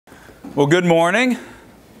Well, good morning.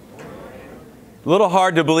 A little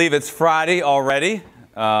hard to believe it's Friday already.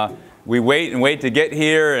 We wait and wait to get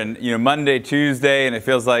here, and Monday, Tuesday, and it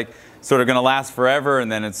feels like sort of going to last forever,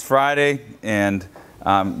 and then it's Friday, and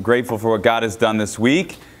I'm grateful for what God has done this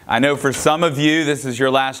week. I know for some of you, this is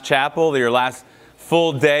your last chapel, your last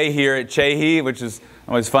full day here at Csehy, which is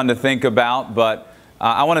always fun to think about, but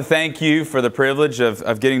I want to thank you for the privilege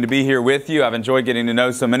of getting to be here with you. I've enjoyed getting to know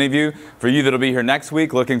so many of you. For you that will be here next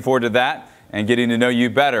week, looking forward to that and getting to know you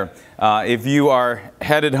better. If you are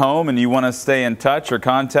headed home and you want to stay in touch or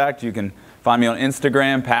contact, you can find me on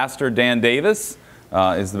Instagram. Pastor Dan Davis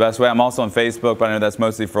is the best way. I'm also on Facebook, but I know that's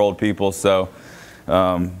mostly for old people. So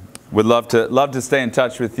would love to stay in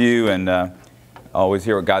touch with you and always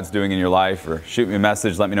hear what God's doing in your life, or shoot me a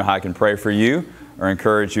message. Let me know how I can pray for you or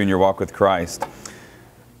encourage you in your walk with Christ.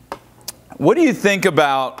 What do you think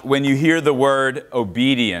about when you hear the word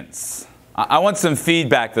obedience? I want some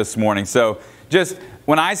feedback this morning. So just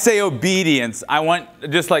when I say obedience, I want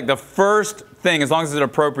just like the first thing, as long as it's an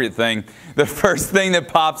appropriate thing, the first thing that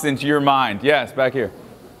pops into your mind. Yes, back here.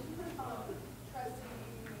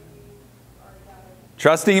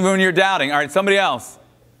 Trusting even when you're doubting. All right, somebody else.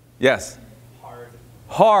 Yes.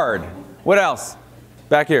 Hard. What else?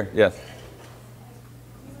 Back here. Yes.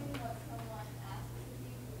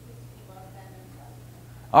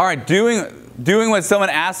 All right, doing what someone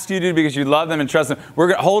asks you to do because you love them and trust them. We're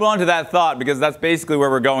going to hold on to that thought because that's basically where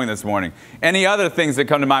we're going this morning. Any other things that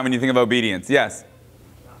come to mind when you think of obedience? Yes?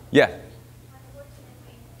 Yeah.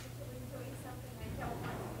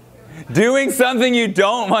 Doing something you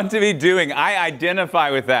don't want to be doing. I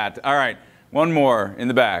identify with that. All right, one more in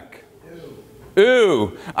the back.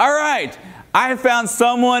 Ooh. All right. I have found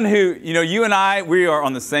someone who, you and I, we are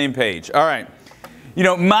on the same page. All right.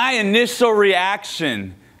 My initial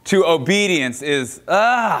reaction to obedience is,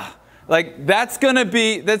 like that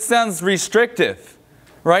sounds restrictive,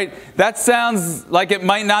 right? That sounds like it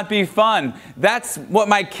might not be fun. That's what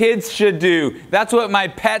my kids should do. That's what my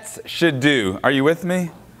pets should do. Are you with me?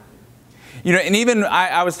 And even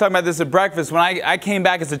I was talking about this at breakfast when I came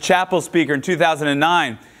back as a chapel speaker in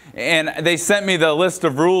 2009, and they sent me the list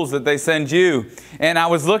of rules that they send you. And I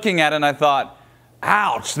was looking at it and I thought,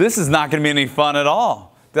 ouch, this is not going to be any fun at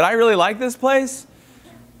all. Did I really like this place?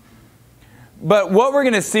 But what we're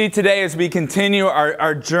going to see today as we continue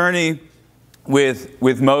our journey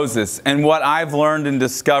with Moses, and what I've learned and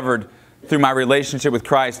discovered through my relationship with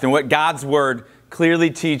Christ, and what God's Word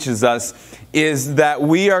clearly teaches us, is that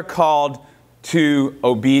we are called to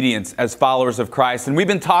obedience as followers of Christ. And we've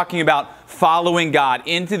been talking about following God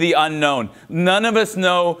into the unknown. None of us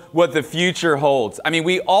know what the future holds. I mean,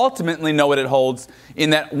 we ultimately know what it holds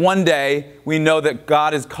in that one day we know that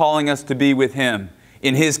God is calling us to be with Him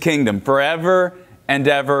in His kingdom forever and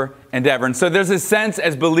ever and ever. And so there's a sense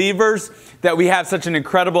as believers that we have such an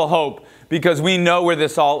incredible hope because we know where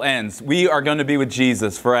this all ends. We are going to be with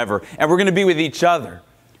Jesus forever, and we're going to be with each other,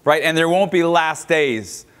 right? And there won't be last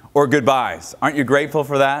days or goodbyes. Aren't you grateful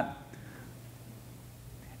for that?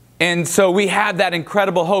 And so we have that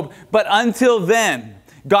incredible hope. But until then,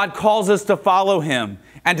 God calls us to follow Him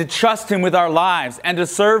and to trust Him with our lives and to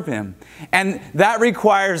serve Him. And that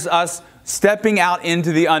requires us stepping out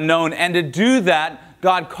into the unknown. And to do that,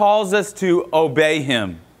 God calls us to obey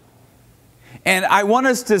Him. And I want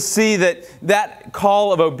us to see that that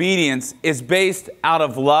call of obedience is based out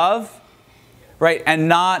of love, right? And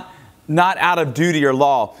not out of duty or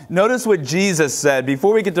law. Notice what Jesus said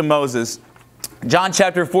before we get to Moses. John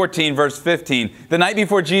chapter 14, verse 15. The night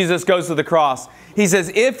before Jesus goes to the cross, He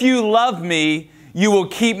says, "If you love me, you will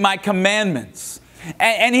keep my commandments."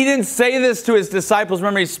 And He didn't say this to His disciples.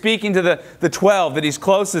 Remember, He's speaking to the 12 that He's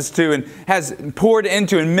closest to and has poured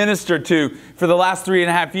into and ministered to for the last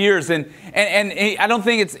 3.5 years. And I don't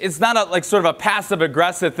think it's not like sort of a passive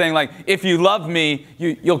aggressive thing like, if you love me,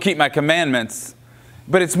 you'll keep my commandments.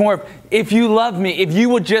 But it's more, if you love me, if you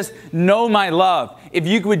would just know my love, if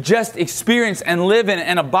you would just experience and live in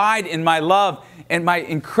and abide in my love and my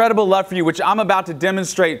incredible love for you, which I'm about to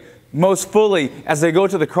demonstrate most fully as I go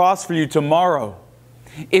to the cross for you tomorrow.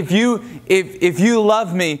 If you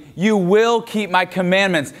love me, you will keep my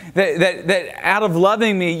commandments. That out of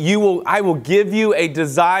loving me, I will give you a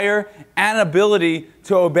desire and ability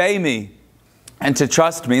to obey me and to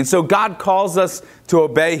trust me. And so God calls us to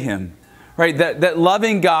obey Him. Right? That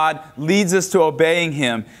loving God leads us to obeying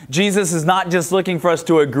Him. Jesus is not just looking for us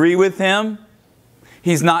to agree with Him.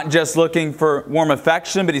 He's not just looking for warm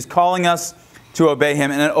affection, but He's calling us to obey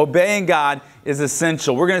Him. And obeying God is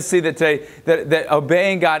essential. We're going to see that today that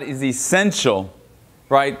obeying God is essential,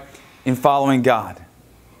 right, in following God.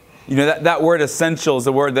 You know, that word essential is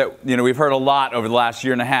a word that, you know, we've heard a lot over the last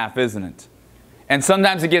year and a half, isn't it? And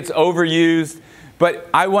sometimes it gets overused, but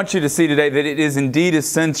I want you to see today that it is indeed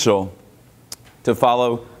essential to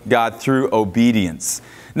follow God through obedience.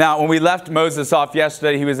 Now, when we left Moses off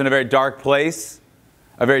yesterday, he was in a very dark place,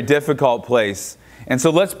 a very difficult place. And so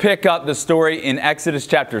let's pick up the story in Exodus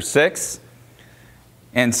chapter 6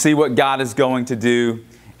 and see what God is going to do.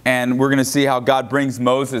 And we're going to see how God brings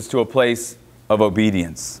Moses to a place of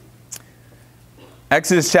obedience.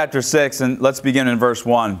 Exodus chapter 6, and let's begin in verse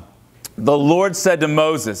 1. The Lord said to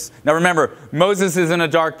Moses. Now remember, Moses is in a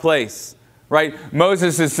dark place, right?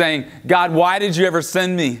 Moses is saying, God, why did you ever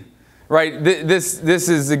send me? Right? This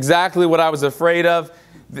is exactly what I was afraid of.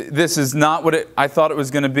 This is not what I thought it was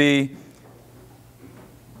going to be.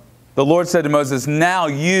 The Lord said to Moses, now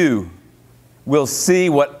you will see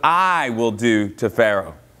what I will do to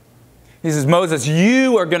Pharaoh. He says, Moses,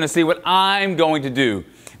 you are going to see what I'm going to do.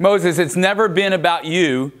 Moses, it's never been about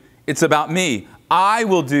you. It's about me. I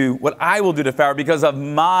will do what I will do to Pharaoh because of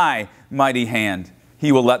my mighty hand.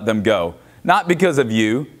 He will let them go. Not because of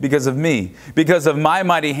you, because of me. Because of my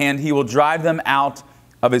mighty hand, he will drive them out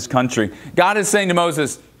of his country. God is saying to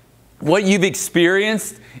Moses, what you've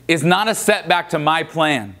experienced is not a setback to my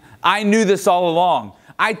plan. I knew this all along.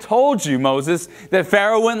 I told you, Moses, that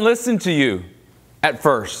Pharaoh wouldn't listen to you at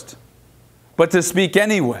first, but to speak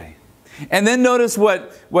anyway. And then notice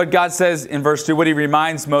what God says in verse 2, what he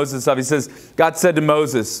reminds Moses of. He says, God said to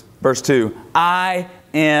Moses, verse 2, I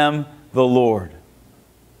am the Lord.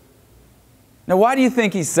 Now, why do you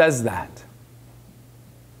think he says that?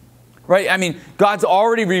 Right? I mean, God's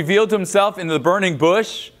already revealed himself in the burning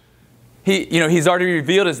bush. He's already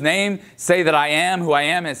revealed his name. Say that I am who I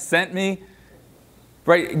am has sent me.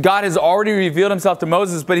 Right? God has already revealed himself to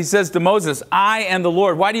Moses, but he says to Moses, I am the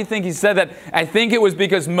Lord. Why do you think he said that? I think it was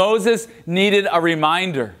because Moses needed a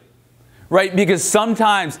reminder. Right? Because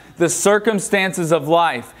sometimes the circumstances of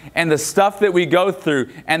life and the stuff that we go through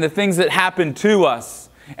and the things that happen to us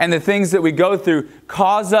and the things that we go through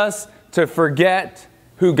cause us to forget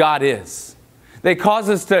who God is. They cause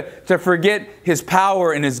us to forget his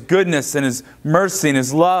power and his goodness and his mercy and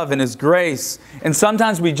his love and his grace. And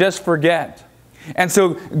sometimes we just forget. And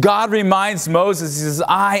so God reminds Moses, he says,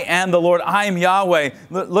 I am the Lord, I am Yahweh.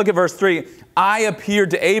 Look at verse 3. I appeared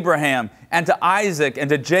to Abraham and to Isaac and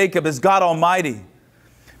to Jacob as God Almighty.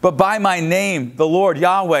 But by my name, the Lord,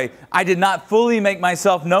 Yahweh, I did not fully make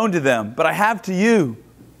myself known to them, but I have to you.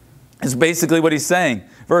 Is basically what he's saying.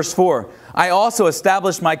 Verse 4, I also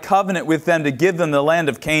established my covenant with them to give them the land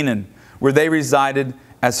of Canaan, where they resided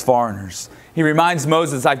as foreigners. He reminds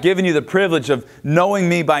Moses, I've given you the privilege of knowing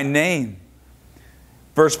me by name.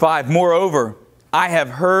 Verse 5, moreover, I have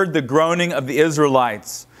heard the groaning of the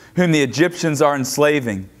Israelites, whom the Egyptians are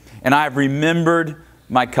enslaving, and I have remembered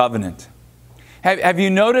my covenant. Have you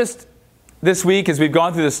noticed this week, as we've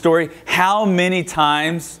gone through the story, how many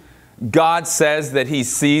times God says that he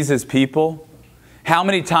sees his people? How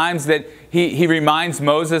many times that he reminds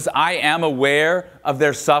Moses, I am aware of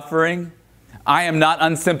their suffering. I am not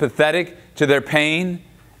unsympathetic to their pain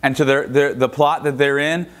and to the plot that they're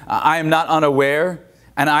in. I am not unaware.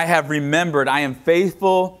 And I have remembered, I am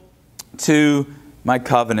faithful to my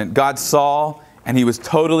covenant. God saw, and he was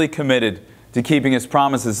totally committed to keeping his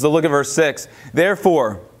promises. So look at verse 6.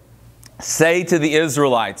 Therefore, say to the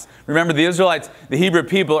Israelites. Remember, the Israelites, the Hebrew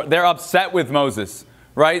people, they're upset with Moses,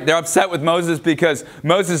 right? They're upset with Moses because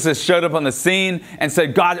Moses has showed up on the scene and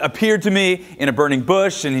said, God appeared to me in a burning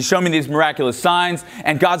bush and he showed me these miraculous signs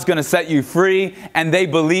and God's going to set you free. And they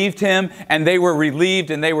believed him and they were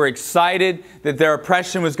relieved and they were excited that their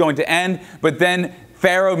oppression was going to end. But then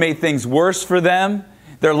Pharaoh made things worse for them.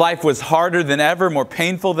 Their life was harder than ever, more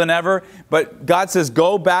painful than ever. But God says,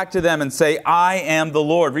 go back to them and say, I am the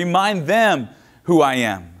Lord. Remind them who I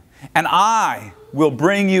am. And I will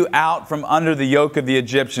bring you out from under the yoke of the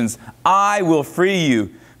Egyptians. I will free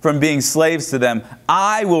you from being slaves to them.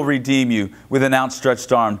 I will redeem you with an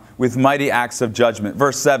outstretched arm, with mighty acts of judgment.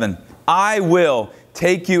 Verse 7, I will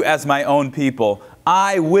take you as my own people.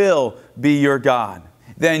 I will be your God.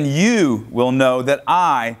 Then you will know that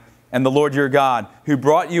I am the Lord your God, who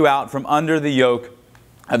brought you out from under the yoke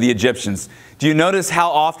of the Egyptians. Do you notice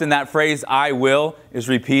how often that phrase, I will, is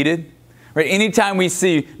repeated? Right? Anytime we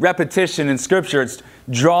see repetition in Scripture, it's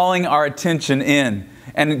drawing our attention in.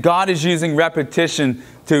 And God is using repetition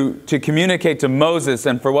to communicate to Moses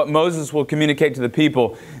and for what Moses will communicate to the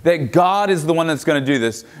people, that God is the one that's going to do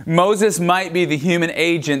this. Moses might be the human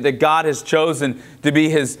agent that God has chosen to be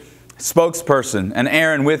his spokesperson and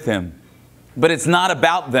Aaron with him. But it's not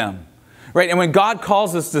about them. Right? And when God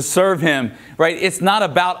calls us to serve him, right, it's not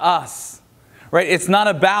about us. Right? It's not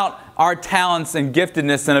about our talents and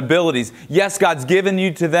giftedness and abilities. Yes, God's given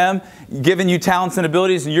you talents and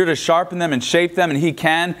abilities, and you're to sharpen them and shape them, and He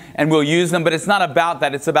can and will use them. But it's not about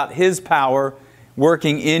that. It's about His power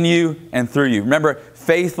working in you and through you. Remember,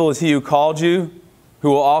 faithful is He who called you, who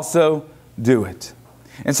will also do it.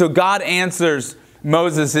 And so God answers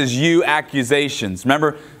Moses' you accusations.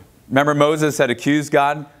 Remember Moses had accused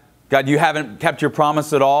God. God, you haven't kept your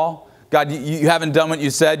promise at all. God, you haven't done what you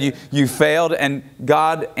said. You failed. And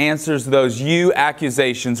God answers those you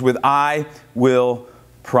accusations with I will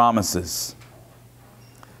promises.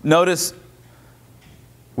 Notice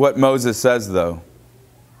what Moses says, though.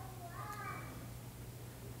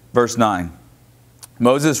 Verse 9.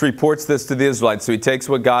 Moses reports this to the Israelites. So he takes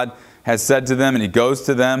what God has said to them and he goes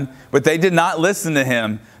to them. But they did not listen to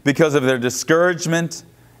him because of their discouragement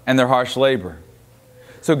and their harsh labor.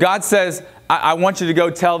 So God says, I want you to go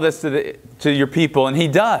tell this to your people. And he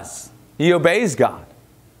does. He obeys God.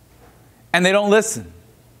 And they don't listen.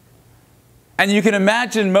 And you can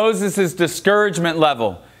imagine Moses' discouragement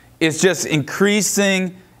level is just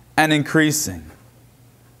increasing and increasing.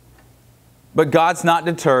 But God's not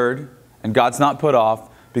deterred and God's not put off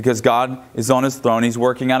because God is on His throne. He's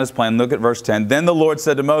working out His plan. Look at verse 10. Then the Lord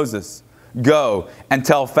said to Moses, go and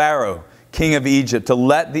tell Pharaoh, king of Egypt, to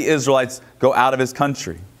let the Israelites go out of his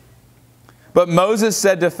country. But Moses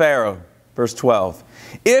said to Pharaoh, verse 12,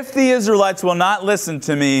 if the Israelites will not listen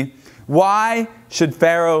to me, why should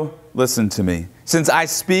Pharaoh listen to me, since I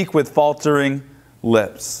speak with faltering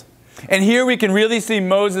lips? And here we can really see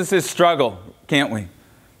Moses' struggle, can't we?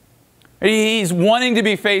 He's wanting to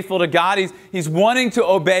be faithful to God. He's wanting to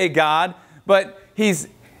obey God, but his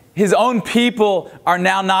own people are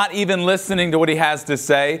now not even listening to what he has to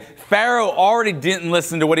say. Pharaoh already didn't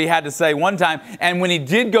listen to what he had to say one time, and when he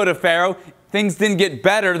did go to Pharaoh, things didn't get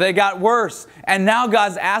better, they got worse. And now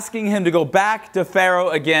God's asking him to go back to Pharaoh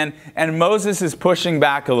again, and Moses is pushing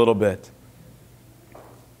back a little bit.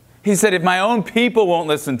 He said, if my own people won't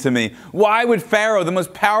listen to me, why would Pharaoh, the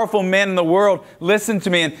most powerful man in the world, listen to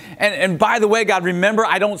me? And by the way, God, remember,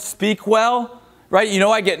 I don't speak well, right? You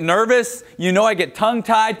know I get nervous. You know I get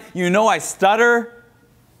tongue-tied. You know I stutter.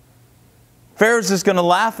 Pharaoh's just going to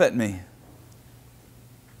laugh at me.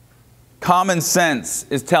 Common sense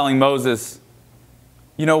is telling Moses,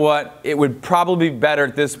 you know what? It would probably be better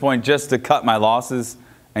at this point just to cut my losses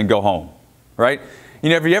and go home, right? You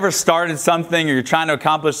know, have you ever started something or you're trying to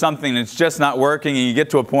accomplish something and it's just not working and you get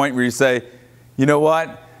to a point where you say, you know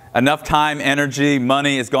what? Enough time, energy,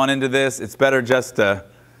 money has gone into this. It's better just to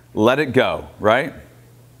let it go, right?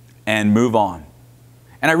 And move on.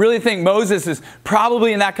 And I really think Moses is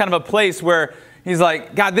probably in that kind of a place where he's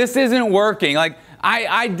like, God, this isn't working. Like,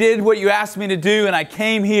 I did what you asked me to do and I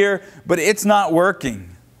came here, but it's not working.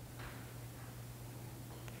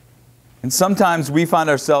 And sometimes we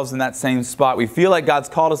find ourselves in that same spot. We feel like God's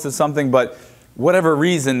called us to something, but whatever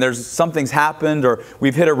reason, something's happened or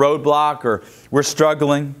we've hit a roadblock or we're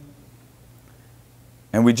struggling.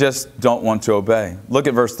 And we just don't want to obey. Look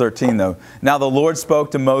at verse 13 though. Now the Lord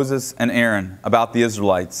spoke to Moses and Aaron about the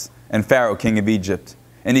Israelites and Pharaoh, king of Egypt.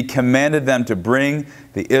 And He commanded them to bring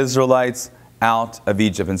the Israelites out of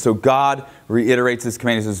Egypt. And so God reiterates His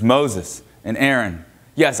command. He says, Moses and Aaron,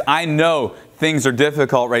 yes, I know things are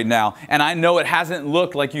difficult right now. And I know it hasn't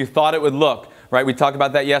looked like you thought it would look. Right? We talked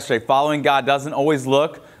about that yesterday. Following God doesn't always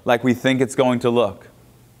look like we think it's going to look.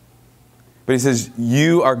 But He says,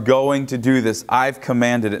 you are going to do this. I've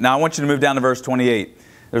commanded it. Now I want you to move down to verse 28.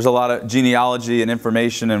 There's a lot of genealogy and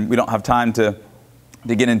information and we don't have time to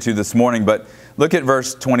get into this morning. But look at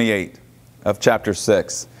verse 28 of chapter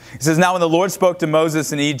 6. It says, now when the Lord spoke to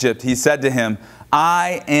Moses in Egypt, He said to him,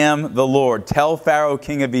 I am the Lord. Tell Pharaoh,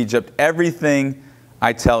 king of Egypt, everything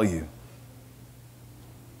I tell you.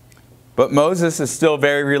 But Moses is still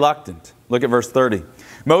very reluctant. Look at verse 30.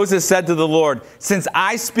 Moses said to the Lord, since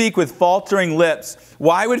I speak with faltering lips,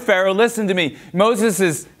 why would Pharaoh listen to me? Moses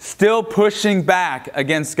is still pushing back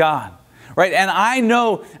against God. Right? And I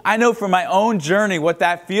know from my own journey what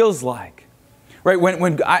that feels like. Right?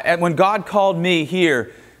 When God called me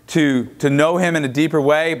here to know Him in a deeper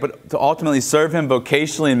way, but to ultimately serve Him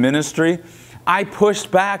vocationally in ministry, I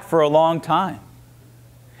pushed back for a long time.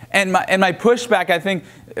 And my pushback, I think,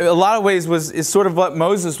 in a lot of ways is sort of what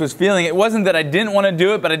Moses was feeling. It wasn't that I didn't want to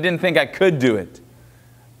do it, but I didn't think I could do it.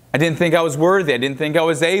 I didn't think I was worthy. I didn't think I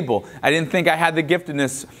was able. I didn't think I had the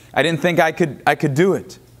giftedness. I didn't think I could do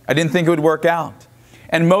it. I didn't think it would work out.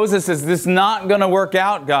 And Moses says, this is not going to work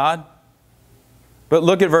out, God. But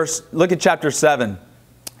look at chapter 7.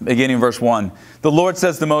 Beginning verse 1. The Lord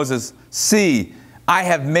says to Moses, see, I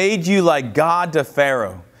have made you like God to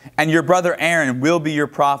Pharaoh, and your brother Aaron will be your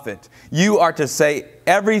prophet. You are to say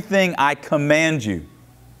everything I command you.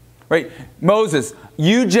 Right? Moses,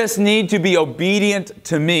 you just need to be obedient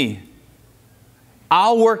to me.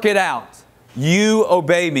 I'll work it out. You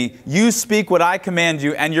obey me. You speak what I command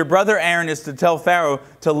you, and your brother Aaron is to tell Pharaoh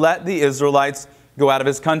to let the Israelites go out of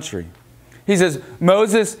his country. He says,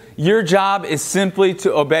 Moses, your job is simply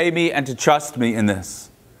to obey me and to trust me in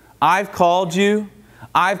this. I've called you.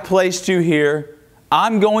 I've placed you here.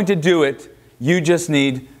 I'm going to do it. You just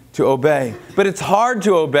need to obey. But it's hard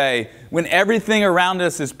to obey when everything around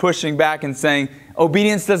us is pushing back and saying,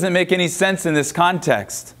 obedience doesn't make any sense in this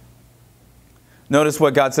context. Notice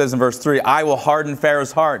what God says in verse 3. I will harden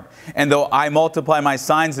Pharaoh's heart, and though I multiply my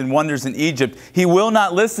signs and wonders in Egypt, he will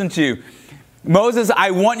not listen to you. Moses,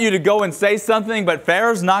 I want you to go and say something, but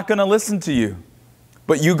Pharaoh's not going to listen to you.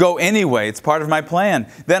 But you go anyway. It's part of my plan.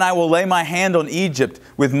 Then I will lay my hand on Egypt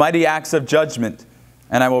with mighty acts of judgment,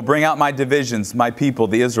 and I will bring out my divisions, my people,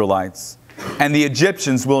 the Israelites. And the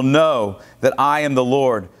Egyptians will know that I am the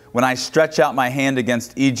Lord when I stretch out my hand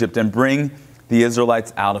against Egypt and bring the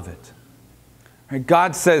Israelites out of it.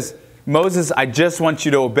 God says, Moses, I just want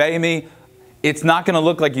you to obey me. It's not going to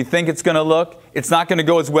look like you think it's going to look. It's not going to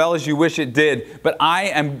go as well as you wish it did. But I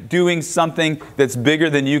am doing something that's bigger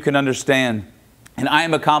than you can understand. And I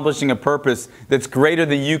am accomplishing a purpose that's greater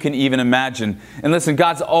than you can even imagine. And listen,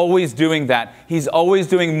 God's always doing that. He's always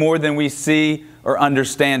doing more than we see or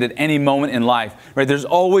understand at any moment in life. Right? There's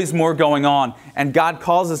always more going on. And God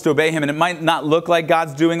calls us to obey Him. And it might not look like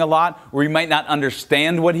God's doing a lot, or we might not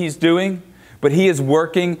understand what He's doing. But He is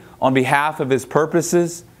working on behalf of His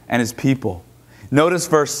purposes and His people. Notice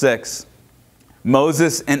verse 6.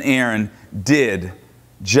 Moses and Aaron did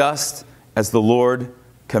just as the Lord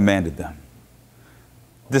commanded them.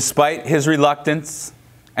 Despite his reluctance,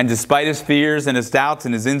 and despite his fears and his doubts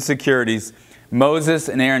and his insecurities, Moses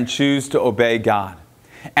and Aaron choose to obey God.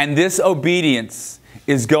 And this obedience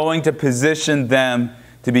is going to position them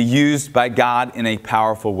to be used by God in a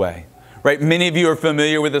powerful way. Right? Many of you are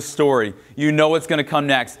familiar with the story. You know what's going to come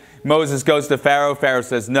next. Moses goes to Pharaoh. Pharaoh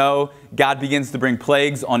says no. God begins to bring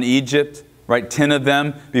plagues on Egypt, right? 10 of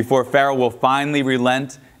them before Pharaoh will finally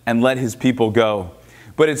relent and let his people go.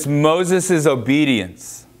 But it's Moses'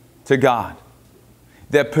 obedience to God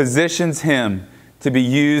that positions him to be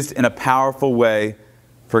used in a powerful way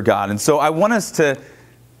for God. And so I want us to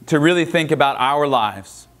really think about our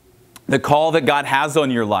lives, the call that God has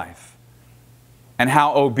on your life, and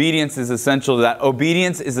how obedience is essential to that.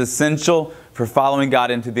 Obedience is essential for following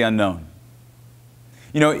God into the unknown.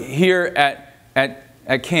 You know, here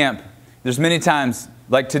at camp, there's many times,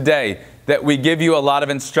 like today, that we give you a lot of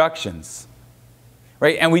instructions.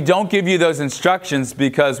 Right? And we don't give you those instructions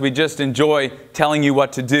because we just enjoy telling you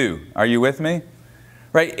what to do. Are you with me?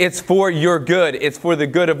 Right? It's for your good. It's for the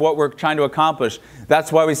good of what we're trying to accomplish.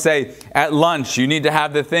 That's why we say at lunch, you need to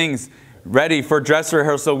have the things ready for dress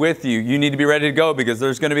rehearsal with you. You need to be ready to go because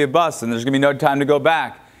there's going to be a bus and there's going to be no time to go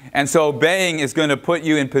back. And so obeying is going to put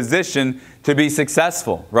you in position to be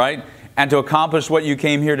successful, right? And to accomplish what you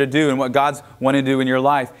came here to do and what God's wanting to do in your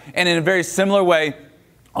life. And in a very similar way,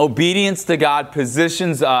 obedience to God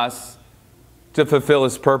positions us to fulfill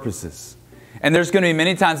His purposes. And there's going to be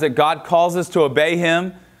many times that God calls us to obey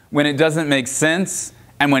Him when it doesn't make sense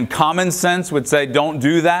and when common sense would say, don't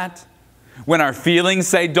do that. When our feelings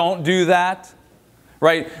say, don't do that.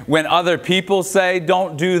 Right? When other people say,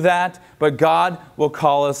 don't do that. But God will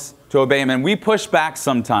call us to obey Him. And we push back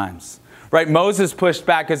sometimes. Right? Moses pushed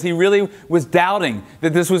back because he really was doubting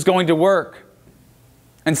that this was going to work.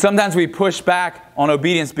 And sometimes we push back on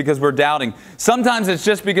obedience because we're doubting. Sometimes it's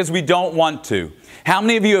just because we don't want to. How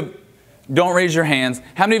many of you don't raise your hands.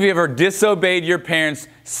 How many of you ever disobeyed your parents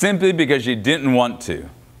simply because you didn't want to?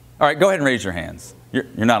 All right, go ahead and raise your hands. You're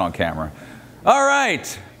not on camera. All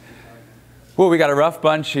right. Well, we got a rough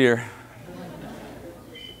bunch here.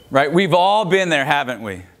 Right? We've all been there, haven't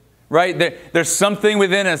we? Right? There's something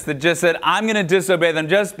within us that just said, I'm going to disobey them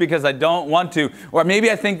just because I don't want to. Or maybe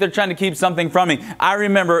I think they're trying to keep something from me. I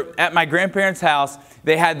remember at my grandparents' house,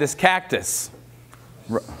 they had this cactus.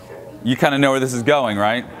 You kind of know where this is going,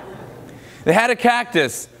 right? They had a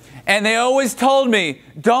cactus, and they always told me,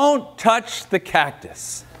 don't touch the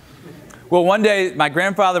cactus. Well, one day, my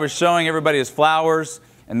grandfather was showing everybody his flowers,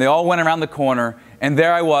 and they all went around the corner, and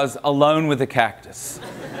there I was, alone with the cactus.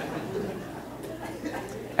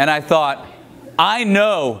 And I thought, I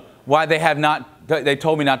know why they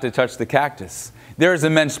told me not to touch the cactus. There is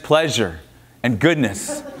immense pleasure and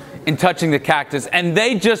goodness in touching the cactus, and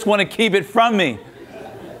they just want to keep it from me.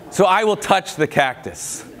 So I will touch the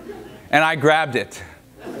cactus. And I grabbed it.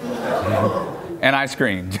 And I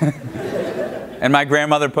screamed. And my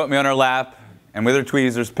grandmother put me on her lap and with her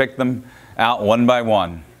tweezers picked them out one by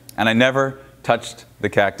one. And I never touched the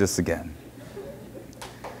cactus again.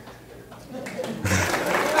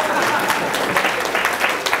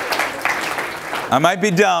 I might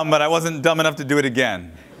be dumb, but I wasn't dumb enough to do it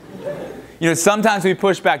again. You know, sometimes we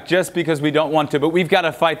push back just because we don't want to, but we've got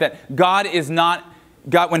to fight that. God is not,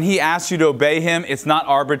 God, when He asks you to obey Him, it's not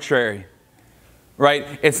arbitrary,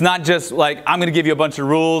 right? It's not just like, I'm going to give you a bunch of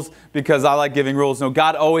rules because I like giving rules. No,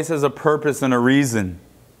 God always has a purpose and a reason.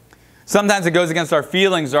 Sometimes it goes against our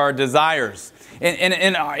feelings or our desires.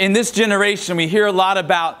 In this generation, we hear a lot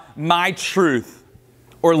about my truth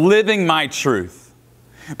or living my truth.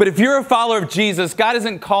 But if you're a follower of Jesus, God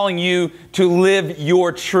isn't calling you to live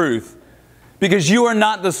your truth, because you are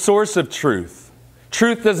not the source of truth.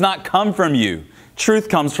 Truth does not come from you. Truth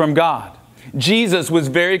comes from God. Jesus was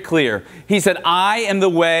very clear. He said, I am the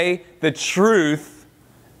way, the truth,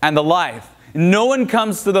 and the life. No one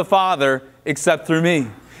comes to the Father except through me.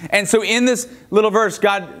 And so in this little verse,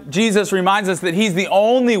 Jesus reminds us that He's the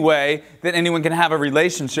only way that anyone can have a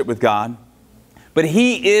relationship with God. But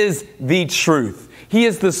He is the truth. He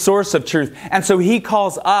is the source of truth. And so He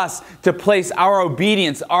calls us to place our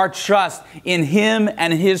obedience, our trust in Him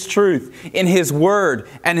and His truth, in His Word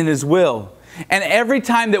and in His will. And every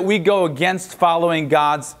time that we go against following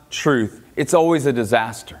God's truth, it's always a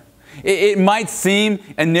disaster. It might seem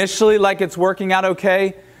initially like it's working out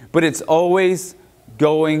okay, but it's always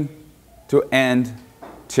going to end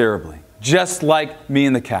terribly. Just like me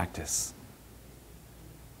and the cactus.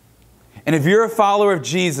 And if you're a follower of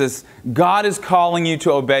Jesus, God is calling you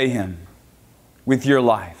to obey Him with your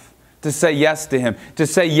life, to say yes to Him, to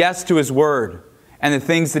say yes to His Word and the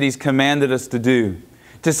things that He's commanded us to do,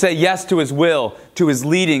 to say yes to His will, to His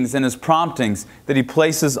leadings and His promptings that He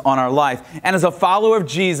places on our life. And as a follower of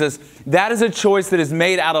Jesus, that is a choice that is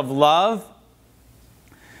made out of love,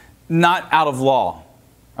 not out of law.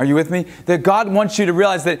 Are you with me? That God wants you to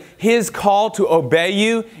realize that His call to obey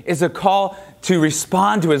you is a call to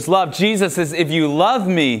respond to His love. Jesus says, if you love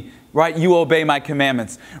me, right, you obey my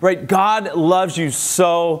commandments. Right? God loves you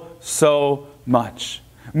so, so much.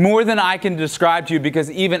 More than I can describe to you, because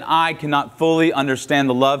even I cannot fully understand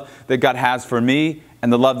the love that God has for me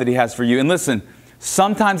and the love that He has for you. And listen,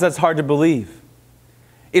 sometimes that's hard to believe.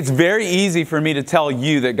 It's very easy for me to tell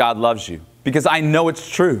you that God loves you because I know it's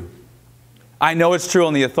true. I know it's true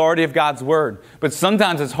on the authority of God's Word. But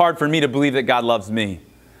sometimes it's hard for me to believe that God loves me,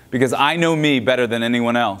 because I know me better than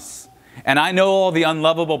anyone else. And I know all the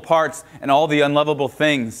unlovable parts and all the unlovable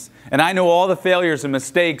things. And I know all the failures and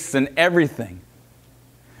mistakes and everything.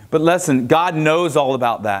 But listen, God knows all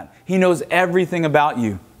about that. He knows everything about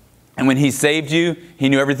you. And when He saved you, He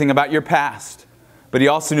knew everything about your past. But He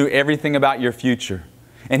also knew everything about your future.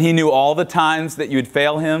 And He knew all the times that you would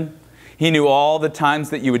fail Him. He knew all the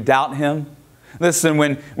times that you would doubt Him. Listen,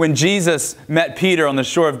 when Jesus met Peter on the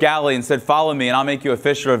shore of Galilee and said, follow me and I'll make you a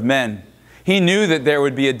fisher of men, He knew that there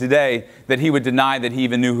would be a day that he would deny that He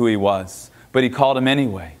even knew who He was. But He called him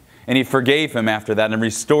anyway. And He forgave him after that and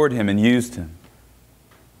restored him and used him.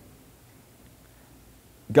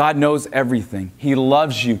 God knows everything. He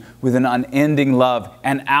loves you with an unending love.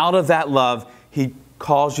 And out of that love, He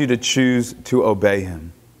calls you to choose to obey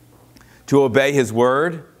Him. To obey His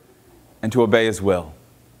Word and to obey His will.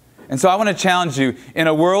 And so I want to challenge you, in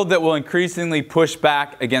a world that will increasingly push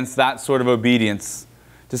back against that sort of obedience,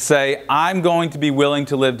 to say, I'm going to be willing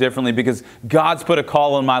to live differently because God's put a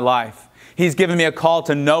call on my life. He's given me a call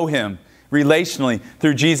to know Him relationally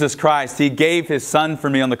through Jesus Christ. He gave His Son for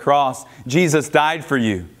me on the cross. Jesus died for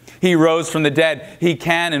you. He rose from the dead. He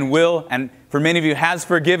can and will, and for many of you has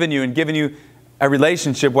forgiven you and given you a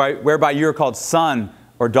relationship whereby you're called son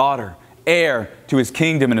or daughter, heir to His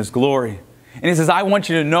kingdom and His glory. And He says, I want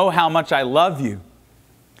you to know how much I love you.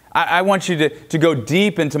 I want you to go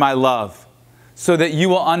deep into my love so that you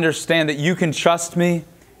will understand that you can trust me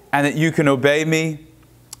and that you can obey me.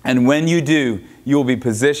 And when you do, you will be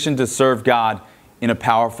positioned to serve God in a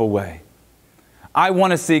powerful way. I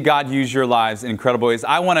want to see God use your lives in incredible ways.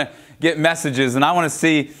 I want to get messages and I want to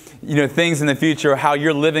see things in the future, how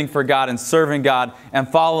you're living for God and serving God and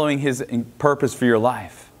following His purpose for your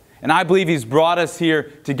life. And I believe He's brought us here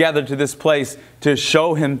together to this place to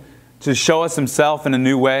show us Himself in a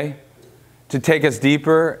new way, to take us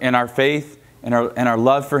deeper in our faith and our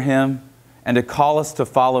love for Him, and to call us to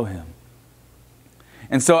follow Him.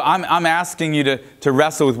 And so I'm asking you to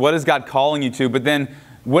wrestle with what is God calling you to, but then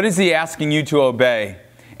what is He asking you to obey?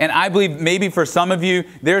 And I believe maybe for some of you,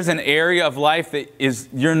 there's an area of life that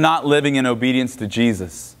you're not living in obedience to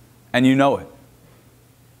Jesus, and you know it.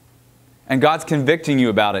 And God's convicting you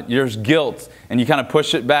about it. There's guilt, and you kind of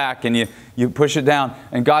push it back, and you push it down.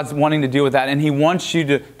 And God's wanting to deal with that. And He wants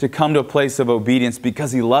you to come to a place of obedience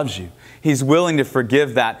because He loves you. He's willing to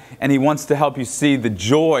forgive that, and He wants to help you see the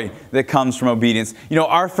joy that comes from obedience. You know,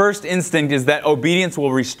 our first instinct is that obedience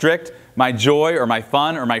will restrict my joy or my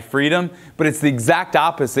fun or my freedom, but it's the exact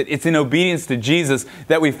opposite. It's in obedience to Jesus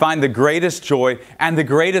that we find the greatest joy and the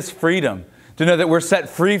greatest freedom. To know that we're set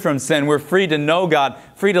free from sin. We're free to know God,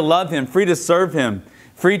 free to love Him, free to serve Him,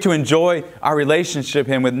 free to enjoy our relationship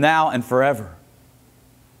with Him now and forever.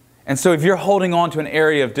 And so if you're holding on to an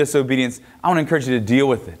area of disobedience, I want to encourage you to deal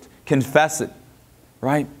with it. Confess it,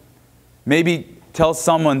 right? Maybe tell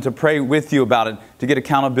someone to pray with you about it to get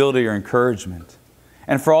accountability or encouragement.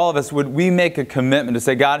 And for all of us, would we make a commitment to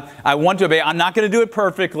say, God, I want to obey. I'm not going to do it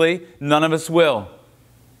perfectly. None of us will.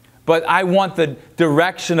 But I want the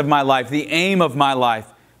direction of my life, the aim of my life,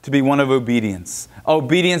 to be one of obedience.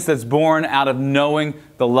 Obedience that's born out of knowing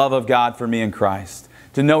the love of God for me in Christ.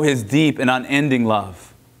 To know His deep and unending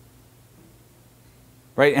love.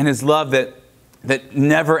 Right? And His love that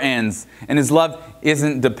never ends. And His love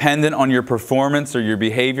isn't dependent on your performance or your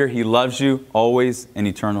behavior. He loves you always and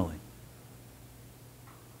eternally.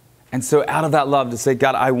 And so out of that love to say,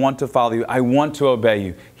 God, I want to follow you. I want to obey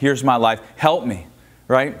you. Here's my life. Help me.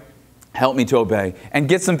 Right? Help me to obey. And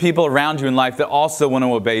get some people around you in life that also want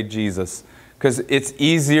to obey Jesus. Because it's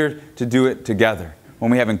easier to do it together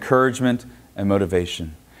when we have encouragement and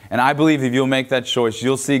motivation. And I believe if you'll make that choice,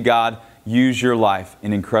 you'll see God use your life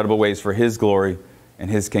in incredible ways for His glory and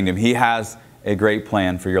His kingdom. He has a great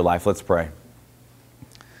plan for your life. Let's pray.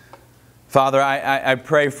 Father, I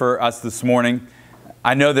pray for us this morning.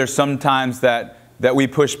 I know there's some times that we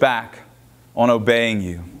push back on obeying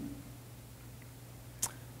you.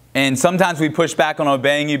 And sometimes we push back on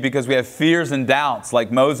obeying you because we have fears and doubts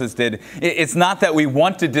like Moses did. It's not that we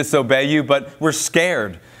want to disobey you, but we're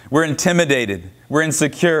scared. We're intimidated. We're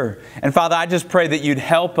insecure. And Father, I just pray that you'd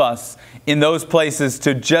help us in those places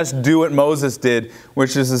to just do what Moses did,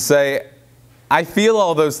 which is to say, I feel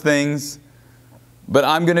all those things, but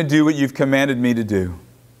I'm going to do what you've commanded me to do.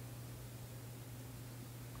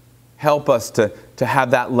 Help us to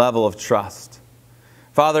have that level of trust.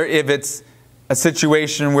 Father, if it's a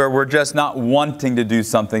situation where we're just not wanting to do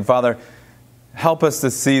something, Father, help us to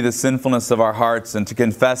see the sinfulness of our hearts and to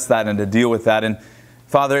confess that and to deal with that. And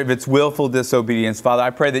Father, if it's willful disobedience, Father, I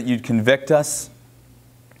pray that you'd convict us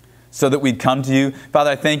so that we'd come to you.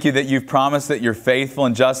 Father, I thank you that you've promised that you're faithful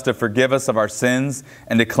and just to forgive us of our sins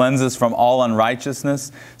and to cleanse us from all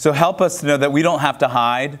unrighteousness. So help us to know that we don't have to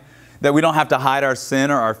hide, our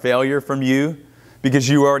sin or our failure from you because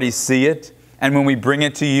you already see it. And when we bring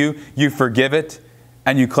it to you, you forgive it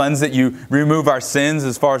and you cleanse it. You remove our sins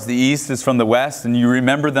as far as the east is from the west, and you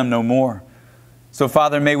remember them no more. So,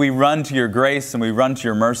 Father, may we run to your grace and we run to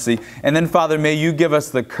your mercy. And then, Father, may you give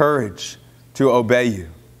us the courage to obey you,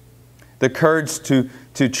 the courage to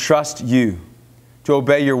trust you, to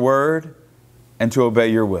obey your word and to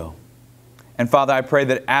obey your will. And, Father, I pray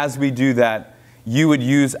that as we do that, you would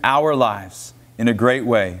use our lives in a great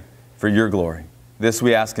way for your glory. This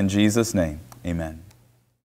we ask in Jesus' name. Amen.